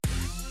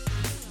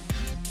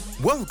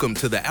Welcome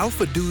to the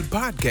Alpha Dude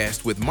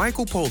Podcast with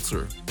Michael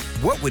Pulser.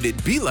 What would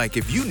it be like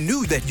if you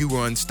knew that you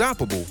were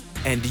unstoppable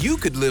and you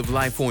could live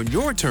life on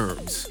your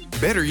terms?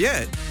 Better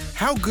yet,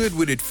 how good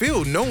would it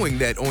feel knowing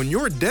that on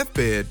your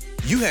deathbed,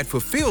 you had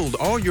fulfilled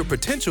all your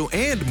potential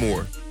and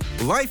more?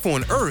 Life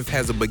on Earth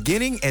has a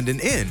beginning and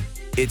an end.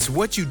 It's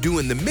what you do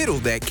in the middle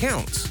that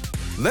counts.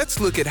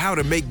 Let's look at how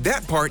to make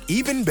that part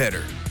even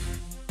better.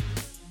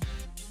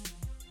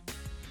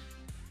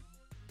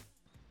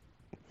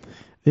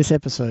 This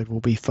episode will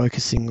be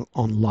focusing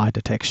on lie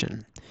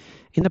detection.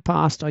 In the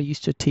past, I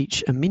used to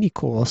teach a mini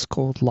course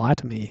called Lie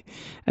to Me.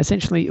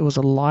 Essentially, it was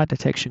a lie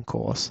detection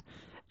course.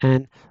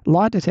 And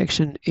lie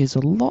detection is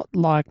a lot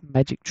like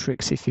magic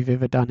tricks if you've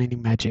ever done any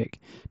magic.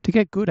 To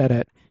get good at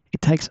it,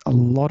 it takes a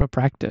lot of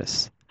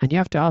practice. And you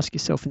have to ask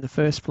yourself in the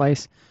first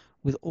place,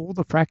 with all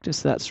the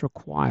practice that's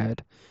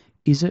required,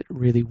 is it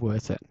really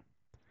worth it?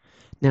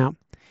 Now,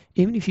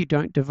 even if you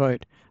don't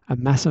devote a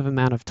massive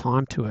amount of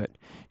time to it,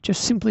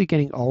 just simply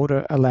getting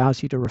older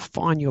allows you to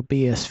refine your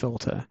BS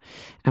filter.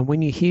 And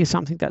when you hear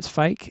something that's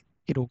fake,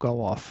 it'll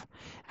go off.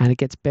 And it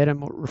gets better,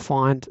 more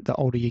refined the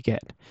older you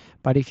get.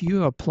 But if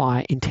you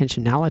apply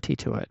intentionality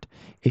to it,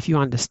 if you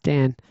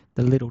understand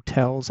the little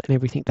tells and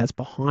everything that's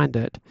behind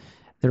it,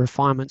 the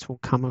refinements will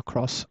come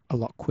across a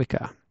lot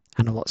quicker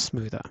and a lot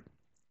smoother.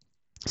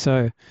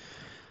 So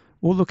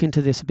we'll look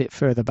into this a bit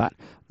further, but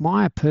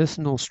my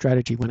personal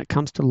strategy when it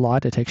comes to lie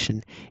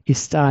detection is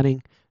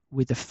starting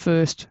with the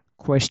first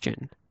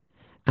question,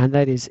 and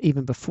that is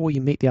even before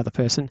you meet the other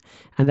person,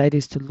 and that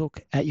is to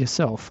look at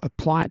yourself,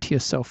 apply it to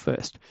yourself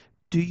first.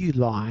 Do you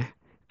lie?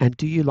 And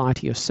do you lie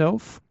to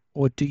yourself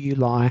or do you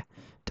lie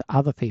to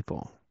other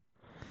people?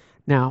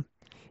 Now,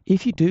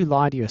 if you do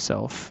lie to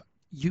yourself,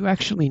 you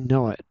actually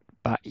know it,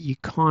 but you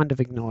kind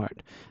of ignore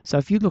it. So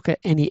if you look at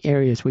any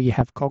areas where you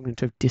have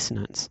cognitive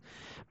dissonance,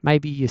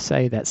 maybe you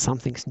say that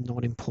something's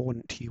not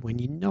important to you when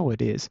you know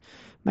it is.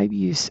 Maybe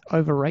you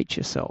overrate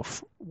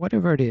yourself,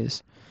 whatever it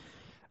is.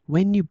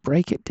 When you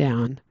break it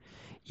down,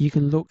 you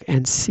can look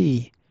and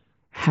see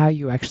how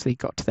you actually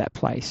got to that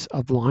place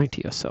of lying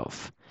to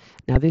yourself.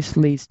 Now, this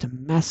leads to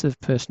massive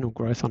personal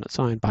growth on its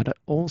own, but it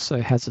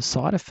also has a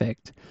side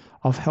effect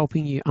of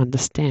helping you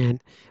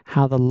understand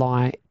how the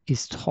lie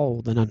is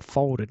told and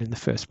unfolded in the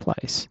first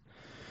place.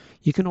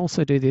 You can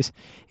also do this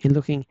in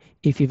looking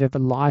if you've ever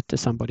lied to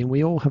somebody, and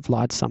we all have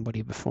lied to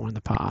somebody before in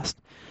the past,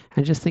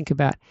 and just think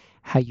about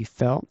how you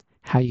felt,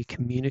 how you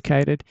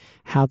communicated,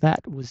 how that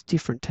was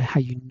different to how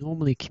you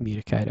normally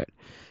communicate it.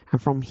 And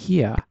from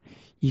here,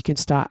 you can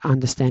start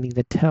understanding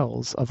the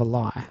tells of a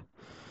lie.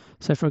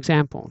 So for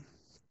example,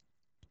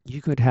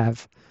 you could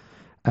have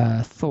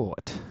a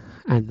thought,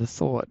 and the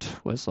thought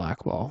was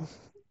like, well,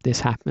 this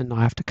happened,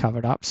 I have to cover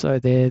it up, so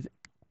there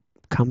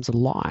comes a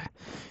lie.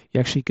 You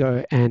actually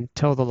go and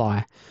tell the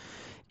lie.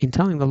 In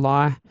telling the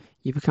lie,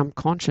 you become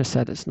conscious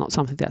that it's not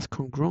something that's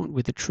congruent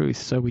with the truth,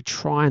 so we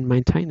try and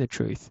maintain the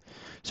truth.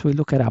 So we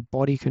look at our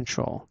body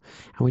control,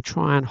 and we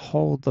try and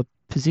hold the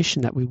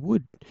position that we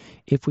would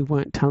if we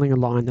weren't telling a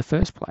lie in the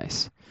first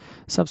place.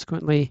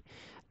 Subsequently,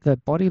 the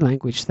body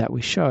language that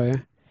we show,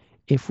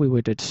 if we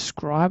were to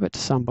describe it to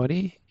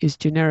somebody, is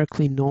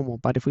generically normal.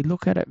 But if we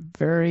look at it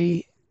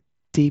very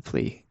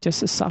deeply, just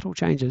the subtle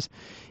changes,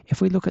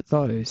 if we look at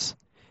those,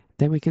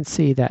 then we can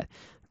see that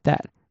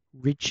that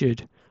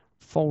rigid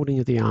folding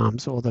of the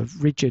arms or the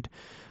rigid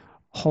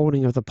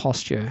holding of the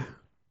posture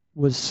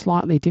was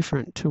slightly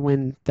different to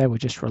when they were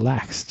just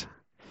relaxed.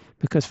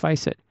 Because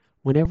face it,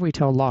 whenever we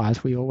tell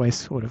lies, we always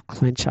sort of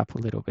clench up a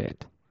little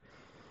bit.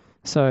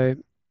 So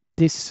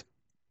this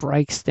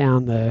breaks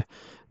down the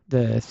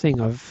thing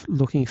of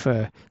looking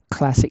for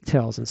classic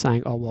tells and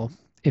saying, oh, well,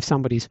 if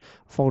somebody's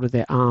folded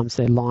their arms,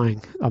 they're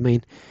lying. I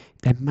mean,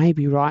 they may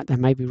be right, they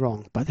may be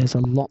wrong, but there's a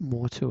lot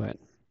more to it.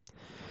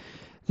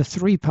 The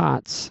three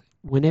parts,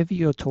 whenever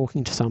you're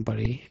talking to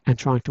somebody and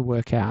trying to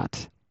work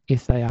out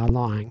if they are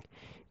lying,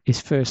 is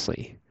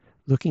firstly,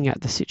 looking at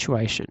the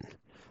situation.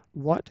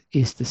 What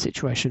is the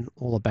situation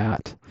all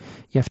about?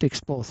 You have to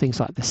explore things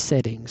like the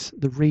settings,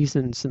 the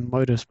reasons and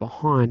motives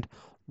behind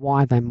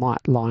why they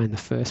might lie in the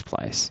first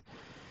place.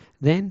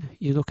 Then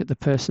you look at the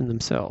person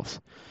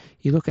themselves.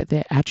 You look at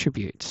their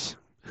attributes,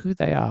 who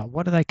they are,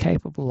 what are they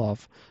capable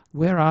of,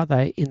 where are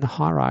they in the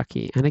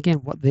hierarchy, and again,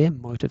 what their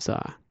motives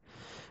are.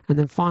 And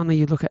then finally,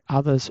 you look at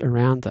others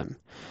around them,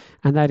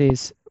 and that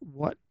is,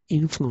 what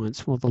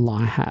influence will the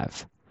lie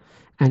have?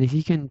 And if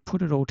you can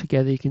put it all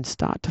together, you can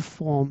start to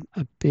form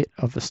a bit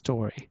of a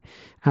story.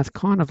 And it's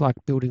kind of like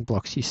building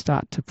blocks. You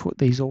start to put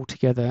these all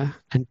together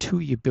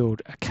until you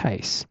build a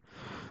case,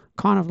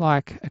 kind of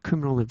like a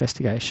criminal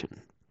investigation.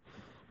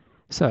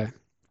 So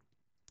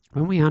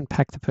when we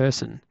unpack the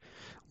person,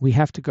 we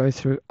have to go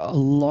through a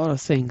lot of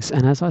things.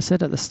 And as I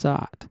said at the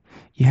start,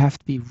 you have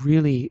to be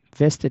really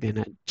vested in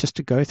it just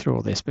to go through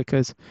all this,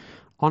 because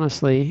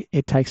honestly,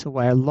 it takes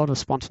away a lot of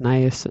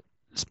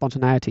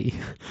spontaneity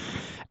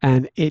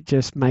and it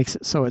just makes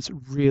it so it's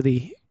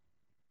really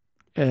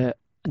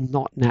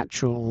not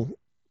natural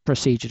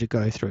procedure to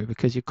go through,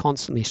 because you're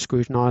constantly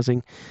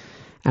scrutinizing.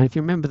 And if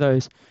you remember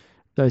those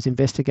those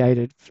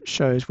investigative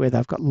shows where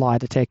they've got lie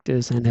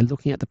detectors and they're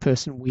looking at the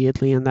person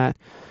weirdly and that.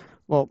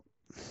 Well,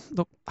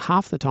 look,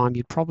 half the time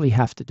you'd probably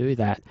have to do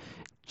that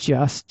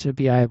just to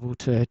be able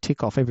to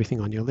tick off everything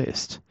on your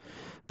list.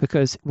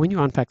 Because when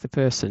you unpack the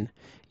person,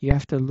 you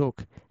have to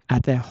look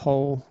at their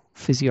whole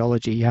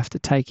physiology. You have to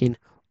take in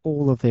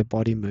all of their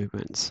body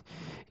movements.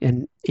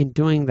 And in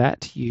doing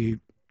that, you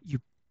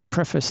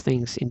preface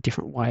things in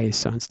different ways.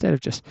 So instead of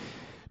just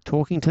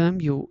talking to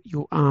them,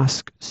 you'll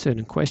ask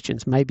certain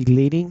questions, maybe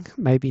leading,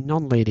 maybe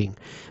non-leading,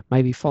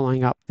 maybe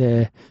following up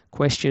their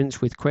questions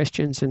with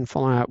questions and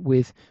following up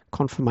with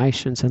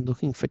confirmations and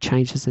looking for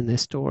changes in their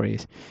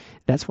stories.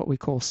 That's what we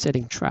call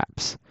setting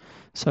traps.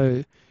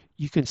 So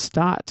you can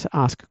start to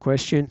ask a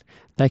question,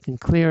 they can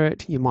clear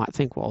it, you might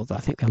think, well, I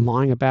think they're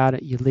lying about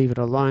it, you leave it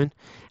alone,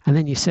 and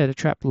then you set a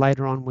trap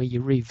later on where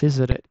you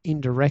revisit it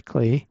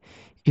indirectly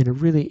in a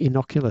really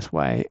innocuous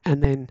way,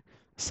 and then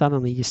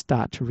suddenly you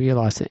start to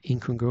realize the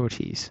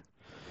incongruities.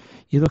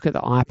 You look at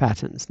the eye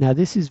patterns. Now,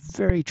 this is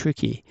very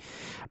tricky,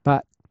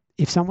 but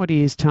if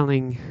somebody is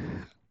telling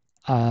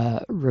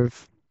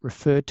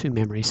referred to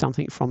memory,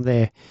 something from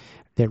their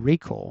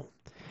recall,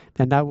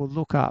 then they will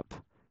look up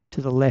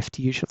to the left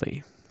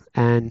usually.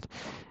 And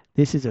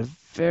this is a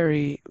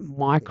very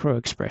micro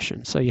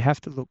expression. So you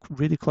have to look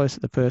really close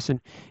at the person.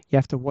 You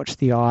have to watch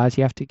the eyes.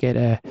 You have to get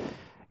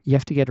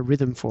a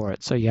rhythm for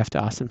it. So you have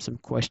to ask them some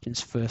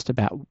questions first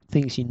about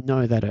things you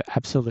know that are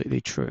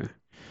absolutely true.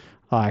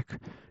 Like,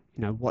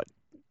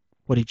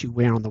 what did you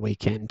wear on the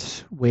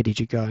weekend? Where did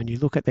you go? And you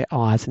look at their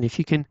eyes, and if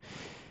you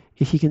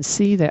can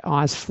see their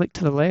eyes flick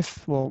to the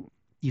left, well,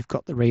 you've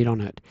got the read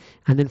on it.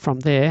 And then from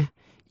there,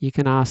 you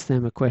can ask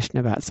them a question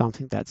about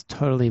something that's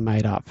totally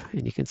made up.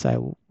 And you can say,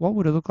 well, what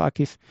would it look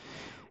like if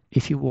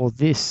you wore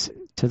this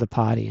to the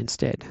party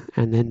instead?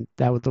 And then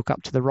they would look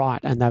up to the right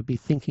and they'd be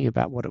thinking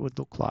about what it would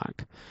look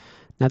like.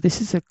 Now,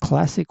 this is a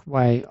classic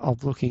way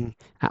of looking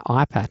at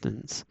eye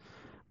patterns,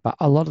 but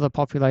a lot of the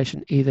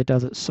population either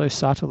does it so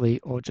subtly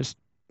or just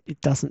it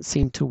doesn't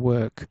seem to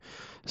work.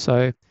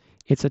 So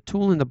it's a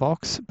tool in the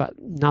box, but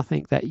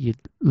nothing that you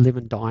live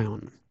and die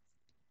on.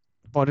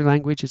 Body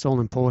language is all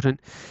important.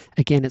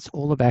 Again, it's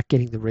all about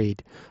getting the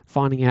read,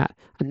 finding out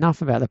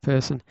enough about the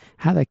person,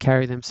 how they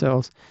carry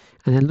themselves,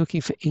 and then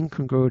looking for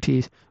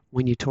incongruities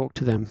when you talk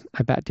to them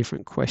about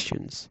different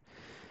questions.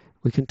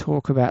 We can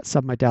talk about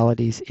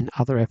submodalities in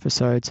other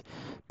episodes,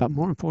 but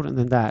more important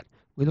than that,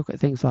 we look at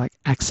things like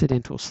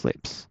accidental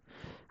slips.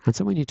 And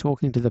so when you're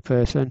talking to the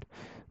person,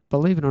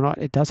 believe it or not,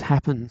 it does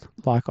happen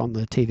like on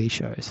the TV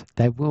shows.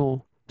 They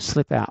will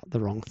slip out the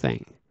wrong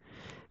thing.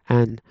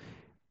 And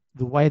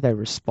the way they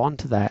respond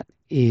to that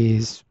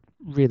is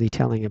really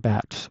telling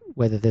about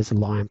whether there's a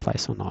lie in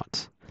place or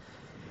not.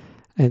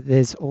 And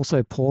there's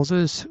also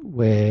pauses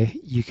where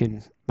you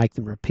can make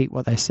them repeat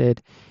what they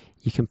said.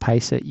 You can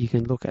pace it. You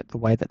can look at the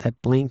way that they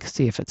blink,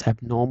 see if it's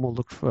abnormal.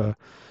 Look for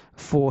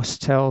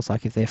forced tells,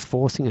 like if they're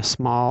forcing a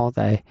smile,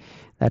 they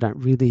don't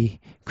really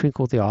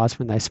crinkle the eyes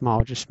when they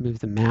smile, just move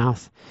the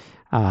mouth.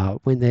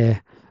 When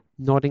they're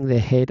nodding their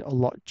head a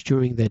lot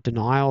during their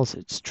denials,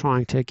 it's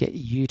trying to get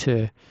you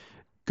to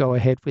go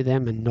ahead with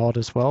them and nod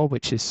as well,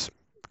 which is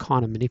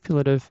kind of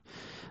manipulative.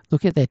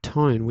 Look at their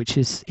tone, which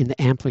is in the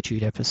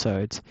amplitude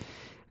episodes,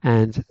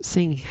 and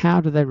seeing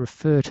how do they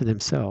refer to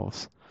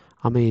themselves.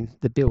 I mean,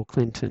 the Bill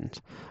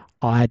Clintons,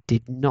 I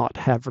did not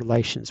have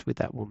relations with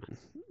that woman.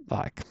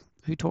 Like,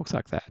 who talks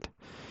like that?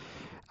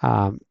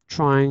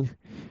 Trying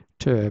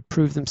to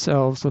prove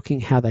themselves, looking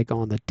how they go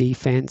on the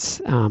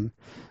defense,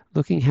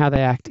 looking how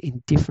they act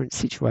in different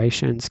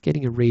situations,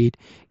 getting a read,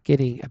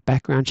 getting a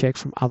background check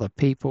from other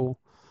people,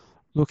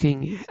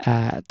 looking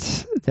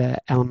at the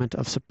element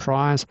of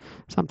surprise.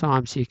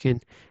 Sometimes you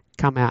can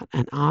come out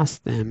and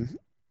ask them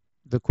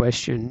the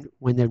question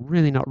when they're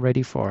really not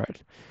ready for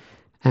it.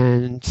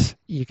 And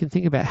you can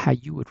think about how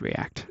you would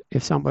react.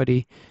 If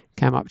somebody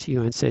came up to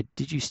you and said,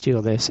 "Did you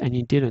steal this?" and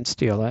you didn't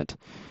steal it,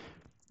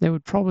 there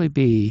would probably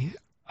be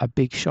a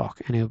big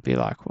shock. And it would be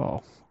like,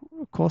 well,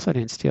 of course I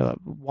didn't steal it.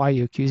 Why are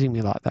you accusing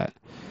me like that?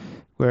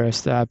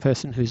 Whereas the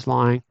person who's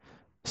lying,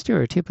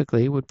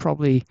 stereotypically, would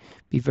probably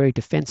be very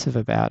defensive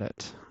about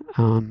it.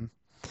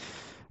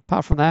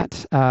 Apart from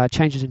that,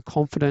 changes in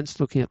confidence,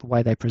 looking at the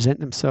way they present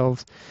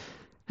themselves.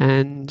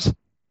 And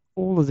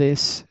all of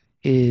this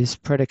is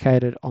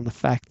predicated on the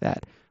fact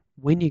that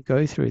when you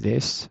go through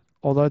this,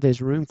 although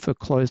there's room for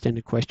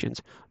closed-ended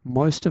questions,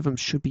 most of them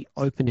should be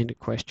open-ended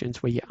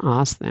questions where you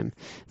ask them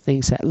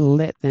things that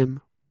let them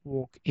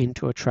walk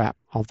into a trap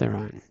of their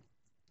own.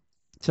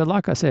 So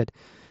like I said,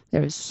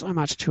 there is so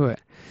much to it.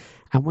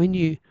 And when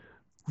you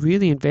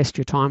really invest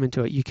your time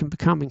into it, you can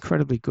become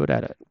incredibly good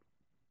at it.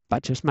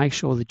 But just make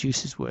sure the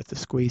juice is worth the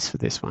squeeze for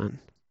this one.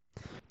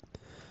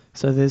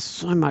 So there's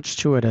so much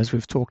to it, as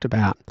we've talked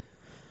about.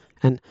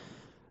 And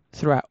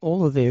throughout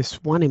all of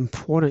this, one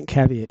important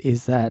caveat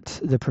is that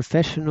the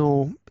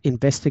professional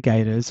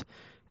investigators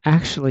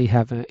actually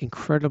have an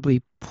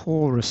incredibly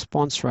poor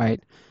response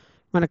rate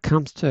when it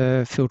comes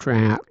to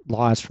filtering out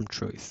lies from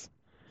truth.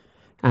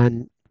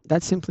 And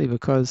That's simply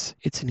because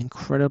it's an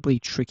incredibly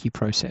tricky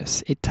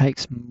process. It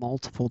takes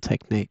multiple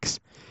techniques,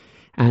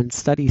 and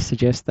studies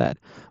suggest that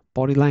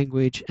body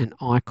language and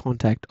eye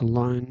contact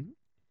alone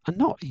are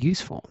not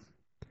useful.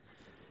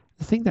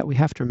 The thing that we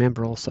have to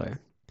remember also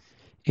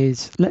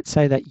is, let's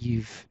say that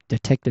you've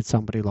detected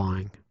somebody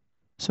lying.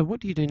 So what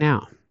do you do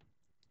now?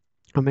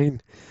 I mean,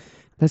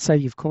 let's say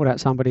you've called out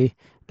somebody,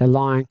 they're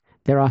lying.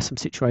 There are some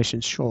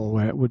situations, sure,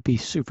 where it would be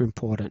super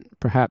important.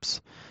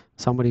 Perhaps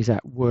somebody's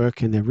at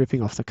work and they're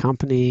ripping off the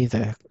company,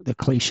 the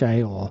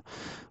cliche, or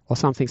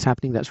something's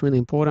happening that's really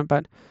important.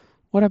 But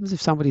what happens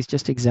if somebody's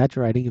just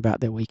exaggerating about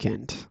their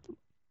weekend?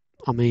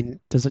 I mean,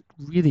 does it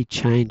really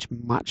change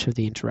much of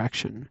the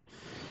interaction?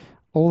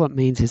 All it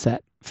means is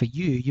that for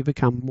you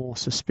become more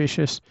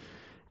suspicious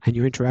and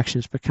your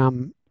interactions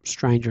become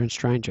stranger and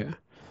stranger.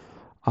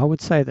 I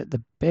would say that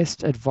the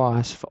best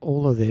advice for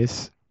all of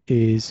this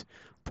is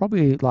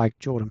probably like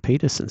Jordan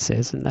Peterson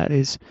says, and that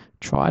is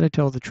try to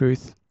tell the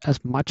truth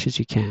as much as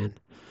you can.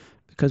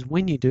 Because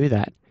when you do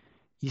that,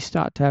 you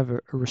start to have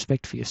a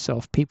respect for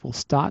yourself. People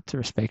start to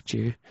respect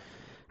you,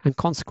 and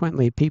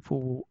consequently,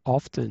 people will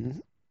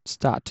often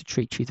start to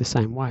treat you the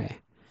same way.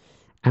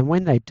 And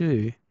when they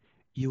do,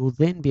 you will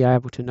then be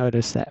able to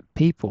notice that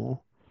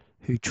people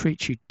who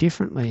treat you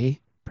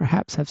differently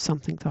perhaps have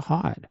something to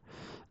hide.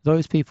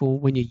 Those people,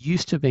 when you're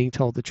used to being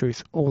told the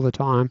truth all the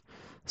time,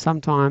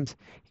 sometimes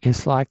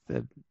it's like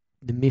the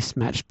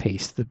mismatched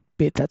piece, the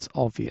bit that's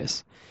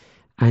obvious,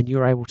 and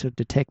you're able to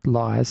detect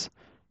lies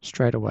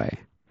straight away.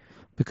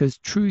 Because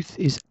truth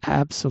is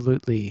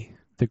absolutely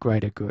the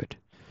greater good.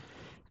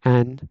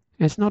 And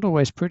it's not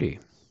always pretty.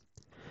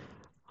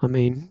 I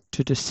mean,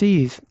 to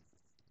deceive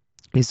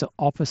is the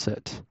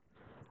opposite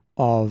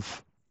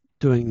of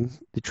doing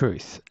the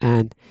truth.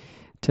 And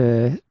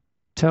to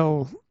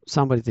tell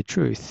somebody the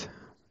truth,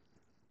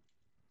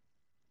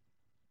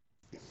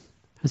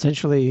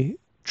 essentially,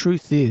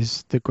 truth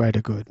is the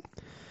greater good.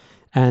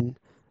 And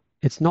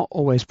it's not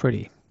always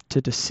pretty.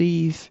 To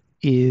deceive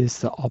is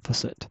the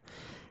opposite.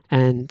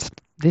 And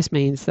this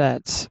means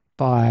that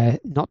by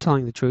not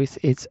telling the truth,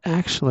 it's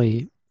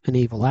actually an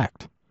evil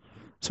act.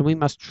 So we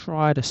must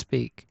try to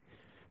speak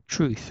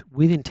truth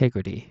with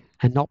integrity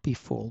and not be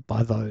fooled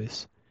by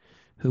those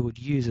who would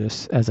use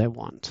us as they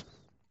want.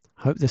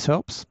 I hope this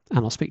helps, and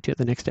I'll speak to you at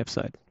the next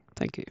episode.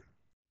 Thank you.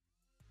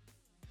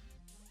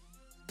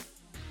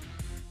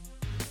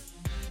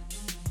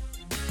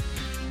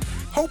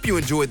 Hope you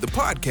enjoyed the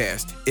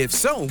podcast. If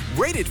so,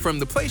 rate it from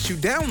the place you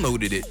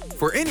downloaded it.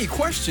 For any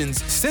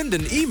questions, send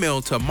an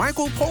email to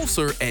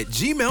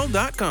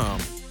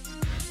michaelpulser@gmail.com.